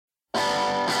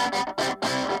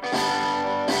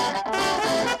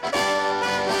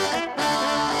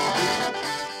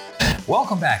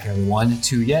Welcome back, everyone,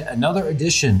 to yet another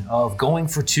edition of Going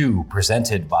for Two,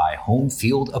 presented by Home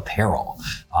Field Apparel.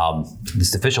 This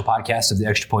is the official podcast of the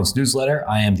Extra Points newsletter.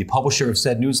 I am the publisher of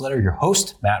said newsletter, your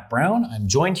host, Matt Brown. I'm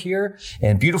joined here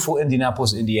in beautiful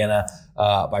Indianapolis, Indiana,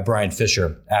 by Brian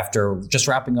Fisher after just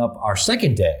wrapping up our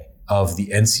second day of the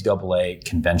NCAA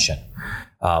convention.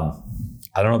 I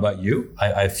don't know about you.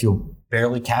 I feel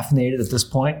barely caffeinated at this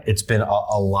point. It's been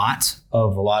a lot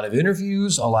of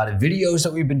interviews, a lot of videos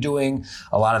that we've been doing,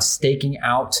 a lot of staking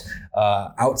out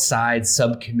outside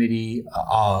subcommittee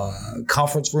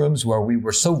conference rooms where we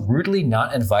were so rudely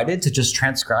not invited to just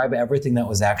transcribe everything that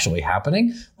was actually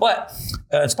happening. But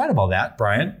in spite of all that,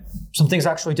 Brian, some things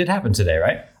actually did happen today,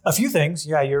 right? A few things.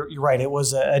 Yeah, you're right. It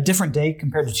was a different day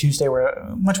compared to Tuesday. We're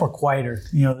much more quieter.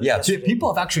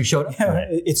 People have actually showed up. Yeah,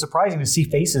 it's surprising to see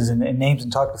faces and names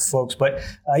and talk with folks. But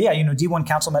D1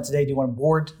 Council met today. D1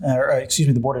 Board,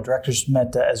 the Board of Directors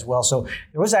met as well. So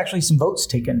there was actually some votes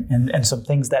taken and some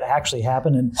things that actually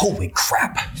happened. And holy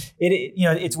crap!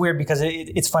 It's weird because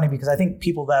it's funny because I think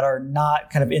people that are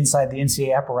not kind of inside the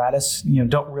NCAA apparatus,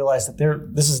 don't realize that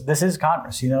this is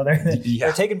Congress.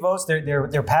 They're taking votes.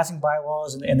 They're passing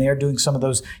bylaws and they are doing some of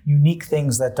those unique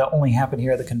things that only happen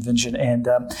here at the convention. And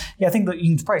I think that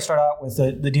you can probably start out with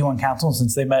the D1 Council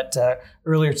since they met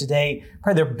earlier today.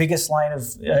 Probably their biggest line of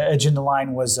agenda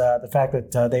line was the fact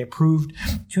that they approved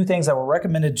two things that were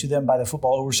recommended to them by the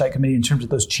Football Oversight Committee in terms of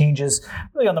those changes,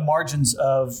 really on the margins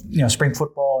of spring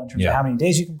football in terms of how many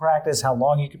days you can practice, how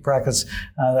long you can practice,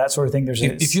 that sort of thing.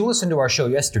 If you listened to our show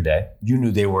yesterday, you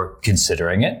knew they were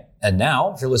considering it. And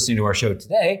now, if you're listening to our show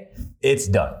today, it's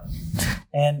done.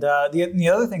 And the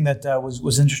other thing that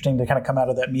was interesting to kind of come out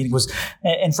of that meeting was,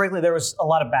 and frankly, there was a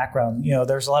lot of background.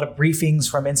 There's a lot of briefings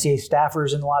from NCAA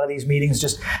staffers in a lot of these meetings,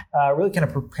 just really kind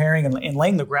of preparing and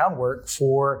laying the groundwork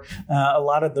for a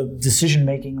lot of the decision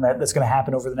making that's going to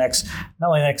happen over the next, not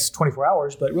only the next 24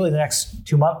 hours, but really the next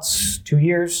 2 months, 2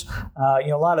 years.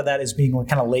 A lot of that is being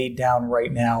kind of laid down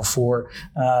right now for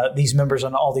these members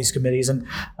on all these committees. And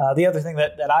the other thing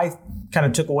that I kind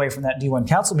of took away from that D1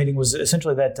 Council meeting was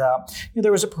essentially that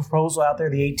there was a proposal out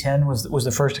there. The A10 was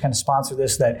the first to kind of sponsor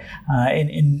this. That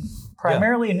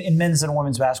primarily in men's and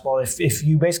women's basketball, if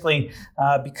you basically,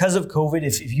 because of COVID,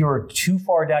 if you were too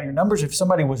far down your numbers, if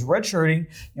somebody was redshirting,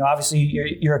 obviously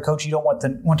you're a coach, you don't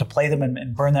want to play them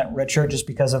and burn that red shirt just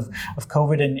because of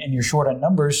COVID and you're short on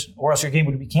numbers, or else your game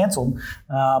would be canceled.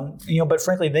 But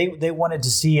frankly, they wanted to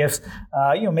see if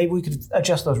maybe we could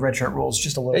adjust those red shirt rules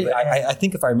just a little bit. I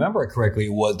think if I remember it correctly,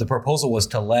 the proposal was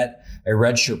to let a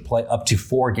red shirt play up to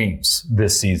 4 games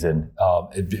this season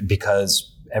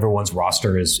because everyone's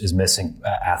roster is missing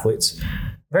athletes.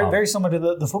 Very similar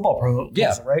to the football proposal,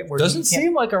 right? Where doesn't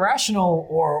seem like irrational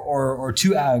or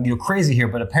too crazy here,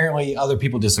 but apparently other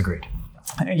people disagreed.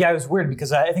 Yeah, it was weird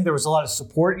because I think there was a lot of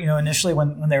support, initially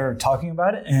when they were talking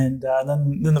about it, and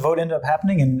then the vote ended up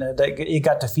happening, and it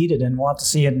got defeated. And we'll have to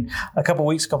see in a couple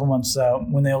weeks, couple months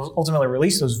when they ultimately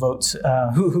release those votes,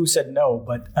 who said no.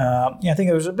 But I think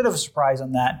there was a bit of a surprise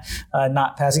on that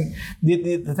not passing.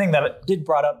 The thing that did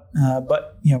brought up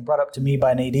to me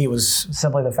by an AD was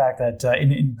simply the fact that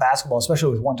in basketball,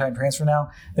 especially with one-time transfer now,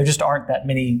 there just aren't that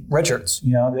many redshirts.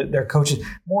 Their coaches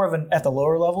more of at the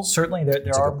lower levels. Certainly,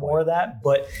 there are more of that.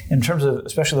 But in terms of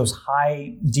especially those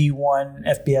high D1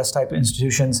 FBS type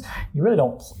institutions, you really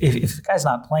don't. If the guy's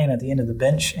not playing at the end of the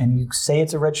bench and you say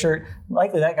it's a red shirt,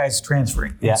 likely that guy's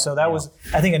transferring. Yeah. And so that was,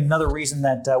 I think, another reason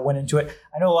that went into it.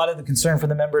 I know a lot of the concern for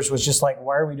the members was just like,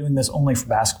 why are we doing this only for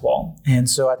basketball? And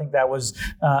so I think that was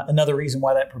another reason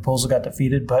why that proposal got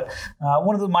defeated. But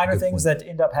one of the minor things that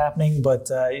end up happening, but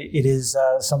it is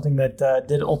something that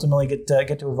did ultimately get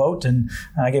to a vote and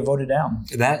get voted down.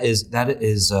 That is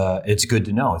it's good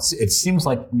to know. It seems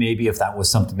like maybe if that was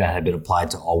something that had been applied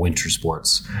to all winter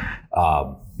sports,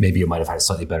 maybe you might have had a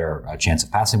slightly better chance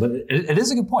of passing. But it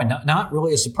is a good point. Not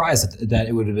really a surprise that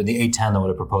it would have been the A10 that would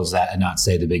have proposed that and not,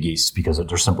 say, the Big East, because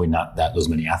there's simply not those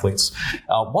many athletes.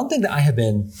 One thing that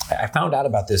I found out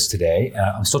about this today,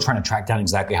 I'm still trying to track down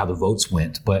exactly how the votes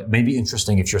went, but maybe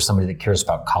interesting if you're somebody that cares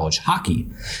about college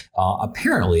hockey.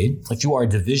 Apparently, if you are a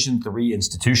Division III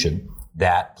institution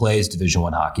that plays Division I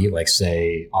hockey, like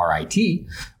say RIT,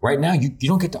 right now you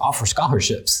don't get to offer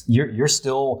scholarships. You're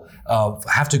still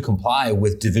have to comply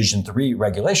with Division III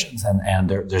regulations, and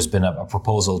there's been a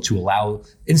proposal to allow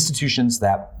institutions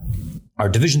that or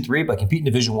Division III, but compete in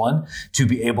Division I to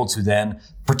be able to then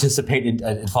participate in,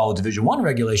 and follow Division I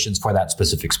regulations for that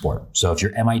specific sport. So if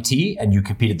you're MIT and you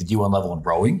compete at the D1 level in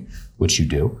rowing, which you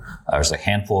do, there's a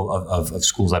handful of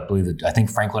schools, I believe that, I think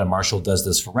Franklin and Marshall does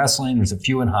this for wrestling. There's a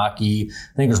few in hockey.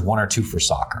 I think there's one or two for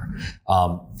soccer.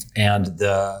 And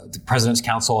the President's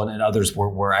Council and others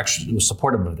were actually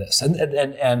supportive of this.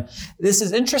 And this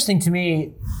is interesting to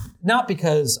me, not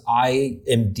because I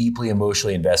am deeply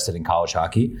emotionally invested in college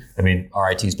hockey. I mean,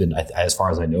 RIT's been, as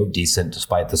far as I know, decent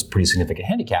despite this pretty significant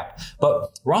handicap.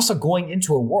 But we're also going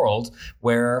into a world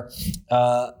where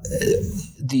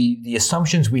the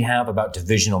assumptions we have about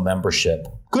divisional membership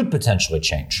could potentially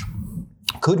change.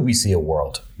 Could we see a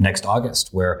world next August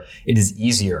where it is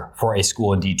easier for a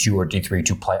school in D2 or D3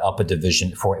 to play up a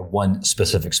division for one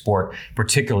specific sport,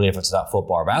 particularly if it's not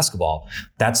football or basketball?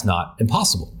 That's not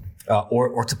impossible.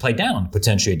 Or to play down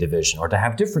potentially a division, or to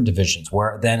have different divisions,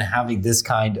 where then having this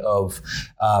kind of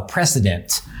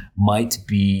precedent might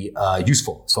be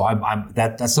useful. So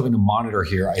that's something to monitor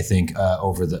here, I think,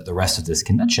 over the rest of this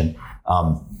convention.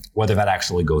 Whether that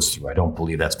actually goes through, I don't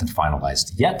believe that's been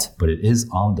finalized yet, but it is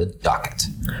on the docket.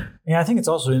 Yeah, I think it's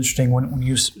also interesting when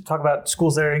you talk about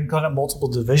schools that are in kind of multiple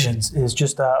divisions, is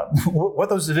just what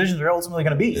those divisions are ultimately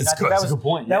going to be. That's a good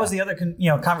point. That was the other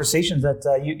conversations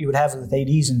that you would have with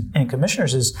ADs and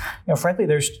commissioners. Is frankly,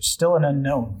 there's still an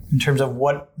unknown in terms of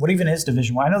what even is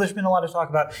Division I. I know there's been a lot of talk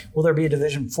about will there be a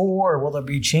Division IV, or will there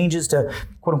be changes to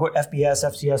quote unquote FBS,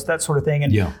 FCS, that sort of thing.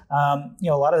 And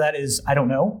a lot of that is I don't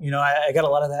know. I got a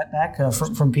lot of that back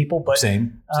from people, but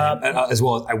same. As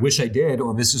well as I wish I did,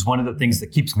 or this is one of the things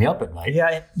that keeps me up at night.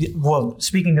 Yeah. Well,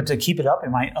 speaking of to keep it up at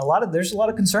night, there's a lot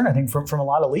of concern, I think, from a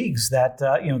lot of leagues that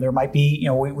there might be.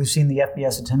 We've seen the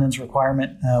FBS attendance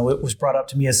requirement was brought up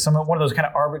to me as one of those kind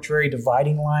of arbitrary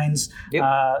dividing lines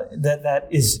that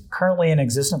is currently in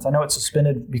existence. I know it's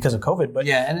suspended because of COVID, but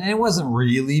and it wasn't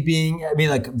really being. I mean,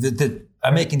 like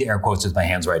I'm making the air quotes with my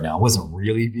hands right now. It wasn't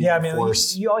really being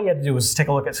enforced. All you had to do was take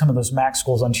a look at some of those MAC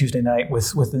schools on Tuesday night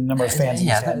with the number of fans.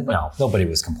 Nobody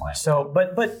was complaining. So,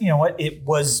 but you know what? It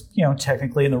was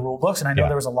technically in the rule books, and I know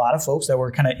there was a lot of folks that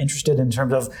were kind of interested in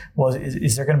terms of, well,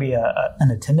 is there going to be an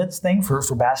attendance thing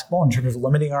for basketball in terms of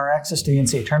limiting our access to the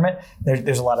NCAA tournament?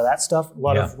 There's a lot of that stuff. A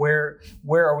lot of where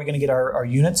are we going to get our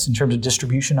units in terms of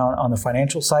distribution on the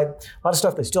financial side? A lot of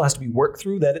stuff that still has to be worked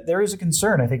through. That there is a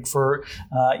concern, I think, for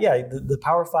the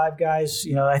Power 5 guys.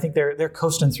 I think they're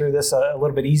coasting through this a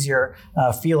little bit easier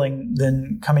feeling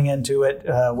than coming into it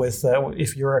with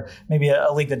if you're maybe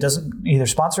a league that doesn't either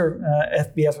sponsor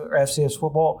FBS or FCS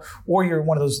football, or you're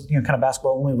one of those kind of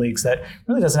basketball only leagues that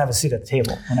really doesn't have a seat at the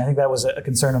table. And I think that was a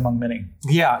concern among many.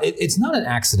 Yeah, it's not an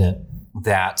accident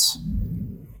that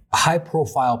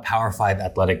high-profile Power 5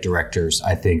 athletic directors,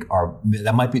 I think,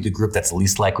 that might be the group that's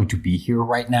least likely to be here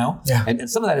right now. Yeah. And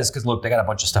some of that is because, look, they got a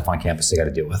bunch of stuff on campus they got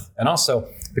to deal with. And also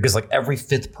because every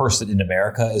fifth person in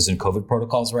America is in COVID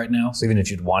protocols right now. So even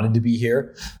if you'd wanted to be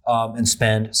here and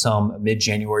spend some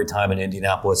mid-January time in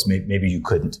Indianapolis, maybe you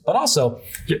couldn't. But also,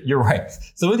 you're right.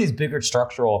 Some of these bigger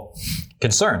structural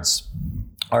concerns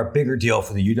are a bigger deal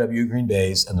for the UW Green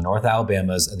Bays and the North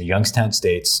Alabamas and the Youngstown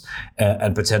States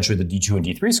and potentially the D2 and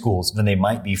D3 schools than they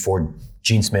might be for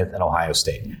Gene Smith and Ohio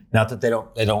State. Not that they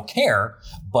don't care,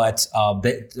 but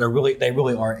they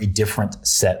really are a different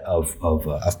set of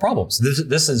problems.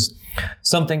 This is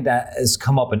something that has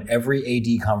come up in every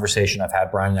AD conversation I've had.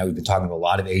 Brian and I, we've been talking to a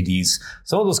lot of ADs.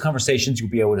 Some of those conversations you'll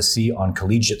be able to see on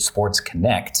Collegiate Sports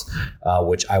Connect,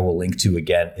 which I will link to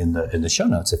again in the show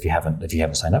notes if you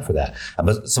haven't signed up for that.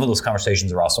 But some of those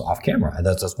conversations are also off camera, and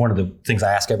that's one of the things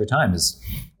I ask every time is,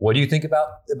 what do you think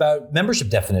about membership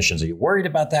definitions? Are you worried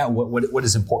about that? What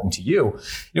is important to you?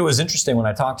 It was interesting when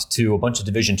I talked to a bunch of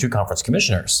Division II conference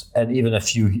commissioners and even a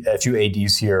few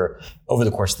ADs here over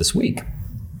the course of this week.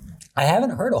 I haven't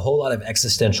heard a whole lot of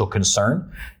existential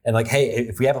concern and hey,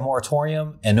 if we have a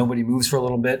moratorium and nobody moves for a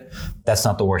little bit, that's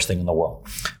not the worst thing in the world.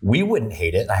 We wouldn't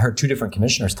hate it. I heard two different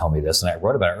commissioners tell me this, and I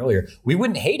wrote about it earlier. We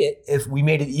wouldn't hate it if we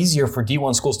made it easier for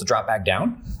D1 schools to drop back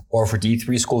down, or for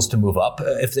D3 schools to move up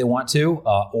if they want to,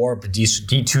 or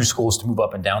D2 schools to move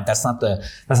up and down. That's not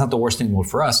the worst thing in the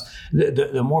world for us.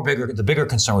 The bigger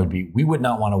concern would be, we would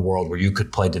not want a world where you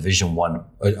could play Division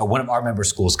I, one of our member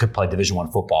schools could play Division I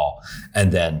football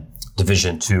and then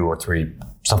Division II or III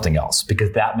something else,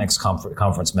 because that makes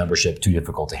conference membership too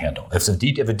difficult to handle. If a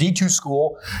D2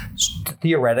 school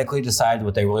theoretically decided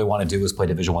what they really want to do is play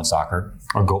Division I soccer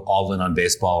or go all in on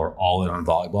baseball or all in on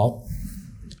volleyball,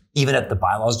 even if the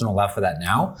bylaws don't allow for that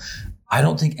now, I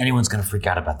don't think anyone's going to freak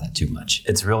out about that too much.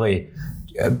 It's really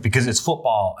because it's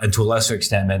football and to a lesser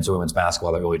extent men's or women's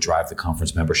basketball that really drive the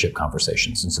conference membership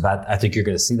conversations. And so that I think you're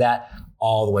going to see that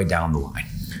all the way down the line.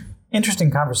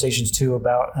 Interesting conversations too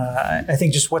about I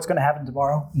think just what's going to happen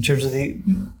tomorrow in terms of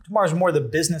tomorrow's more the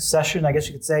business session, I guess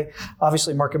you could say.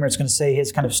 Obviously, Mark Emmert's going to say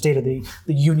his kind of state of the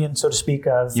union, so to speak,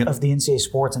 of the NCAA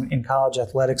sports and in college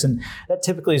athletics, and that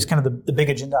typically is kind of the big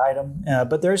agenda item.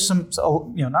 But there's some,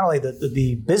 not only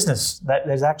the business that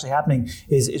is actually happening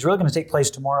is really going to take place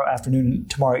tomorrow afternoon,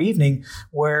 tomorrow evening,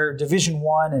 where Division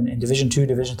I and Division II,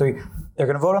 Division III, they're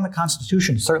going to vote on the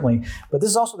Constitution, certainly. But this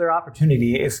is also their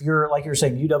opportunity, if you're, like you're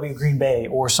saying, UW Green Bay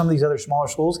or some of these other smaller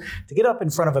schools, to get up in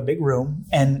front of a big room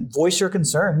and voice your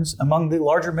concerns among the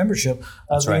larger membership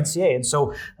of the NCAA. And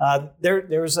so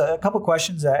there was a couple of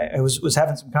questions. I was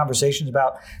having some conversations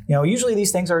about, usually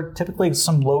these things are typically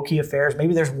some low-key affairs.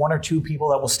 Maybe there's one or two people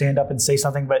that will stand up and say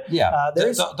something. But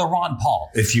there's the Ron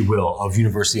Paul, if you will, of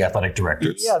university athletic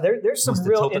directors. Yeah, there's some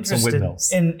real interest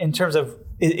in terms of,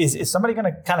 is somebody going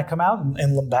to kind of come out and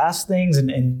lambast things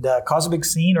and cause a big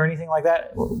scene or anything like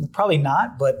that? Well, probably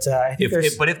not, but I think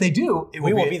but if they do,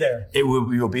 we will be there. We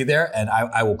will be there, and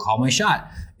I will call my shot.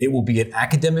 It will be an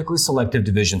academically selective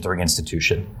Division III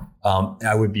institution.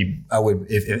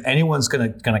 If anyone's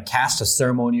going to cast a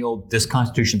ceremonial, this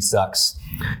Constitution sucks,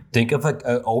 think of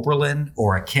a Oberlin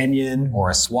or a Kenyon or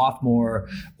a Swarthmore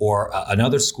or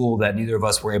another school that neither of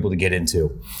us were able to get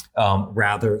into,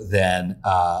 rather than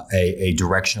a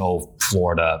directional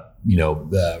Florida,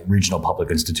 regional public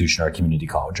institution or a community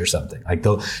college or something. Like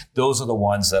those are the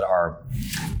ones that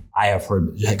I have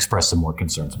heard express some more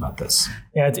concerns about this.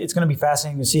 Yeah, it's going to be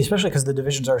fascinating to see, especially because the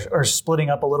divisions are splitting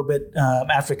up a little bit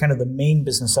after kind of the main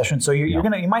business session. So you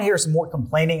might hear some more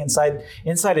complaining inside of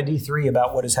D3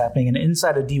 about what is happening, and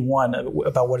inside of D1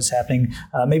 about what is happening.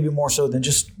 Maybe more so than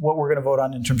just what we're going to vote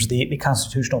on in terms of the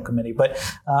Constitutional Committee. But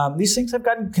these things have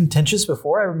gotten contentious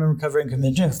before. I remember covering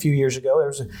convention a few years ago. There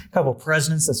was a couple of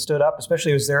presidents that stood up,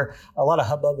 especially was there a lot of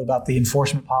hubbub about the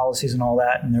enforcement policies and all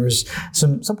that. And there was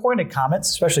some pointed comments,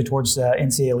 especially towards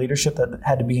NCAA leadership, that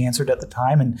had to be answered at the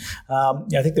time. And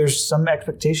I think there's some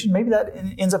expectation maybe that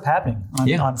ends up happening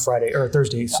on Friday or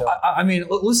Thursday. So I mean,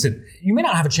 listen, you may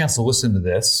not have a chance to listen to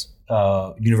this,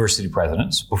 university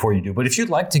presidents, before you do. But if you'd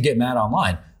like to get Matt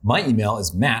online, my email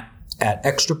is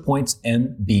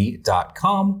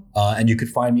matt@extrapointsnb.com. And you could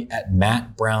find me at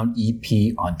Matt Brown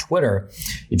EP on Twitter.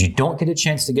 If you don't get a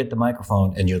chance to get the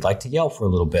microphone and you'd like to yell for a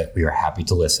little bit, we are happy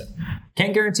to listen.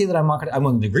 Can't guarantee that I'm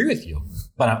going to agree with you,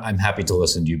 but I'm happy to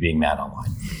listen to you being Matt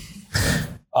online.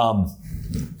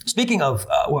 Speaking of,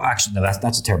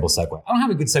 that's a terrible segue. I don't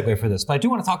have a good segue for this, but I do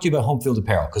want to talk to you about Home Field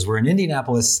Apparel, because we're in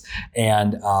Indianapolis,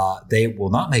 and they will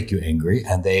not make you angry,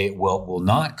 and they will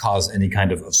not cause any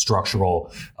kind of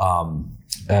structural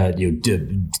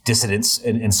dissidence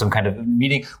in some kind of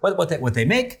meeting. What they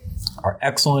make are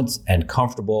excellent and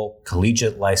comfortable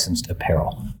collegiate licensed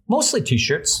apparel, mostly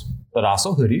T-shirts, but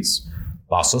also hoodies,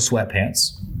 also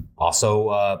sweatpants.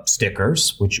 Also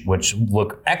stickers, which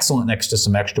look excellent next to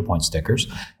some Extra Point stickers,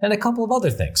 and a couple of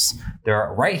other things.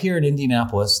 They're right here in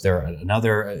Indianapolis. They're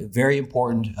another very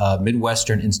important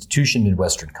Midwestern institution,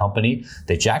 Midwestern company.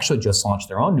 They actually just launched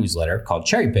their own newsletter called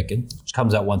Cherry Pickin', which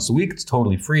comes out once a week. It's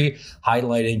totally free,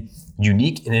 highlighting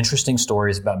unique and interesting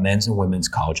stories about men's and women's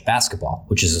college basketball,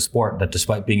 which is a sport that,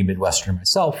 despite being a Midwesterner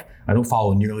myself, I don't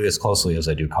follow nearly as closely as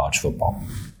I do college football.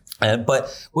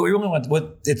 But what we really want,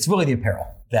 it's really the apparel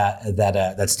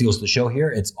that steals the show here.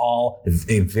 It's all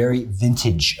a very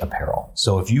vintage apparel.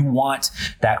 So if you want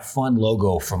that fun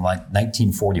logo from like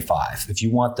 1945, if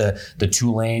you want the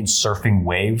Tulane surfing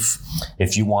wave,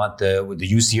 if you want the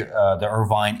UC the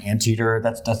Irvine anteater,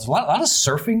 that's a lot of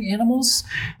surfing animals,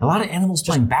 a lot of animals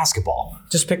playing basketball.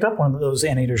 Just picked up one of those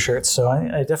anteater shirts, so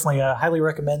I definitely highly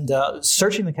recommend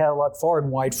searching the catalog far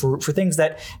and wide for things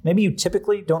that maybe you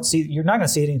typically don't see. You're not going to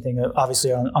see anything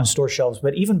obviously on store shelves,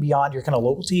 but even beyond your kind of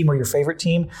local team or your favorite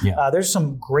team, there's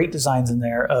some great designs in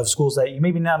there of schools that you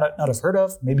maybe not have heard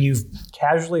of. Maybe you've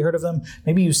casually heard of them.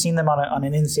 Maybe you've seen them on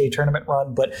an NCAA tournament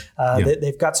run, but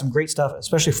they've got some great stuff,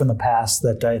 especially from the past,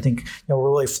 that I think will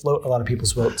really float a lot of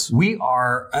people's boats. We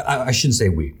are, I shouldn't say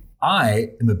we. I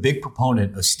am a big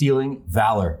proponent of stealing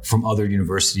valor from other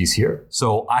universities here.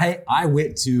 So I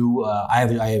went to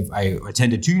I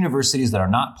attended two universities that are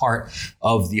not part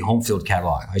of the Home Field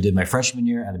catalog. I did my freshman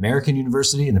year at American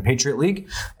University in the Patriot League,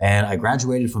 and I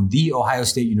graduated from The Ohio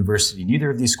State University. Neither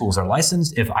of these schools are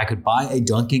licensed. If I could buy a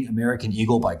dunking American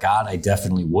Eagle, by God, I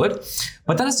definitely would.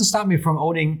 But that doesn't stop me from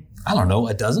owning, I don't know,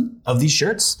 a dozen of these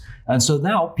shirts. And so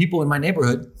now people in my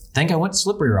neighborhood think I went to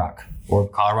Slippery Rock or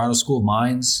Colorado School of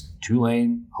Mines,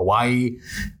 Tulane, Hawaii,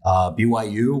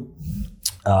 BYU.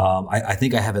 I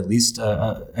think I have at least,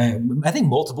 I think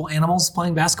multiple animals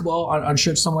playing basketball on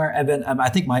shirts somewhere. And then I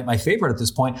think my favorite at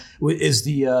this point is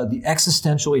the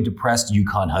existentially depressed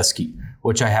Yukon Husky,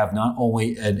 which I have not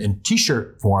only in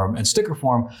t-shirt form and sticker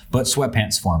form, but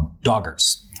sweatpants form,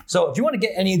 Doggers. So if you want to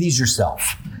get any of these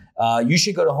yourself, you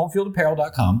should go to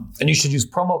homefieldapparel.com and you should use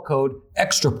promo code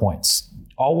EXTRAPOINTS.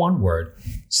 All one word,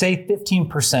 save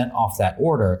 15% off that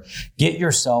order. Get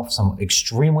yourself some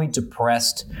extremely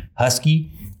depressed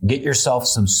husky. Get yourself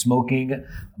some smoking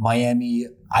Miami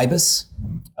ibis.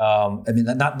 I mean,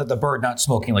 not the bird, not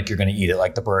smoking like you're going to eat it.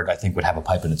 Like the bird, I think, would have a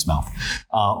pipe in its mouth,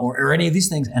 or any of these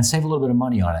things, and save a little bit of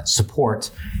money on it. Support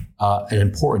an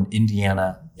important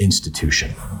Indiana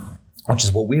institution, which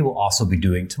is what we will also be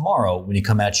doing tomorrow when we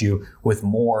come at you with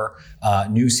more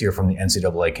news here from the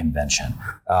NCAA convention.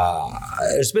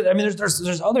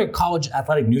 There's other college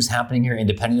athletic news happening here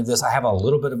independent of this. I have a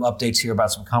little bit of updates here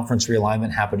about some conference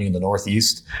realignment happening in the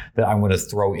Northeast that I'm going to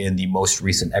throw in the most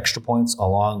recent extra points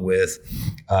along with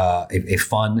a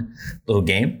fun little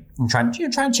game. I'm trying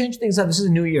to change things up. This is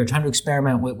a new year, trying to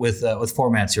experiment with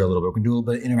formats here a little bit. We're going to do a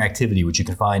little bit of interactivity, which you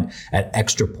can find at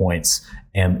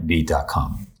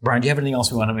extrapointsmb.com. Brian, do you have anything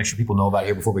else we want to make sure people know about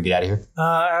here before we get out of here?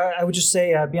 I would just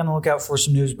say be on the lookout for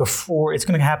some news before. It's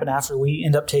going to happen after we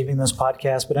end up taping this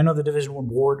podcast. But I know the Division I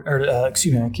board, I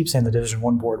keep saying the Division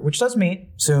I board, which does meet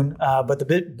soon. But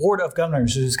the Board of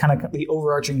Governors, which is kind of the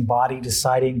overarching body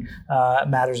deciding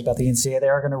matters about the NCAA, they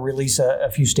are going to release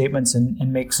a few statements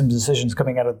and make some decisions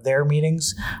coming out of their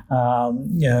meetings.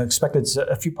 Expected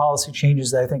a few policy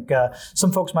changes that I think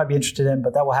some folks might be interested in,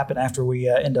 but that will happen after we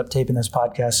end up taping this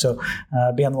podcast. So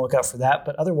be on the lookout for that.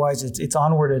 But otherwise, it's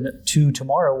onward to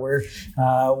tomorrow, where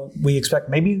we expect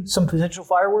maybe some potential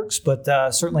fireworks, but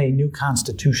certainly a new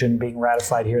constitution being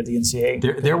ratified here at the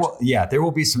NCAA. There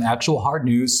will be some actual hard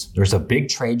news. There's a big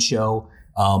trade show.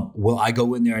 Will I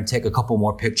go in there and take a couple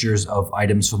more pictures of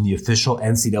items from the official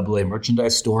NCAA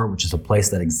merchandise store, which is a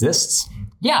place that exists?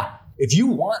 Yeah. If you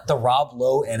want the Rob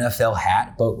Lowe NFL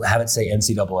hat, but have it say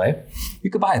NCAA, you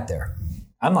could buy it there.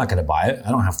 I'm not going to buy it. I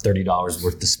don't have $30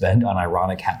 worth to spend on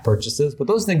ironic hat purchases, but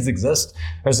those things exist.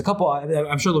 There's a couple,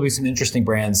 I'm sure there'll be some interesting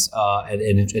brands and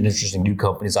interesting new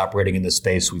companies operating in this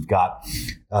space. We've got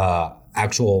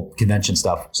actual convention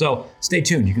stuff. So stay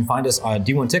tuned. You can find us on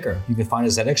D1 Ticker. You can find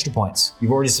us at Extra Points.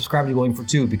 You've already subscribed to Going for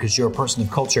Two because you're a person of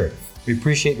culture. We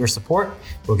appreciate your support.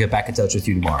 We'll get back in touch with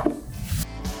you tomorrow.